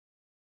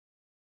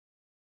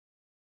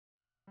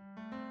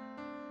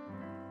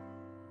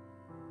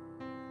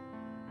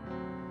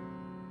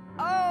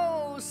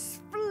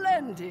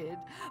Splendid.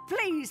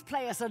 Please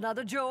play us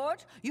another, George.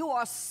 You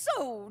are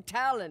so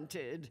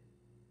talented.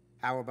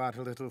 How about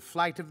a little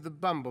Flight of the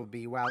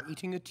Bumblebee while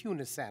eating a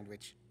tuna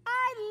sandwich?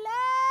 I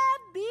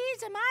love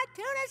bees in my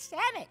tuna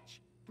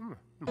sandwich.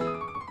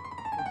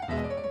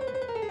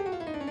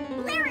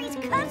 Larry's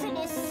cousin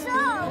is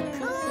so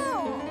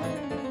cool.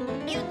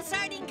 Mutant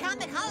Sardine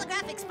Comic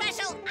Holographic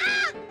Special.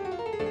 Ah!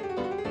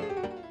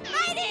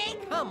 Fighting!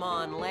 Come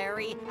on,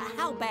 Larry.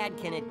 How bad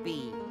can it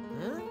be?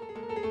 Huh?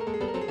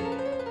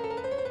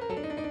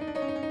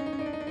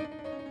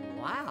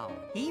 Wow,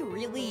 he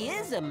really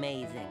is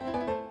amazing.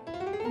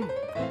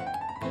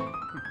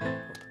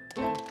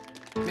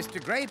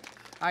 Mr. Grape,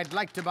 I'd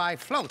like to buy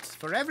floats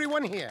for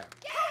everyone here.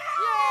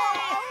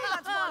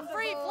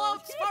 Free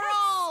floats for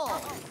all!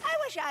 I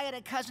wish I had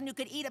a cousin who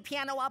could eat a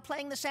piano while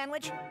playing the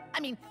sandwich. I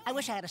mean, I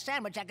wish I had a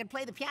sandwich that could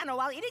play the piano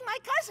while eating my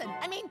cousin.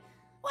 I mean,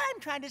 what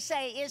I'm trying to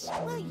say is,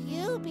 will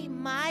you be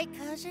my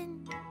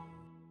cousin?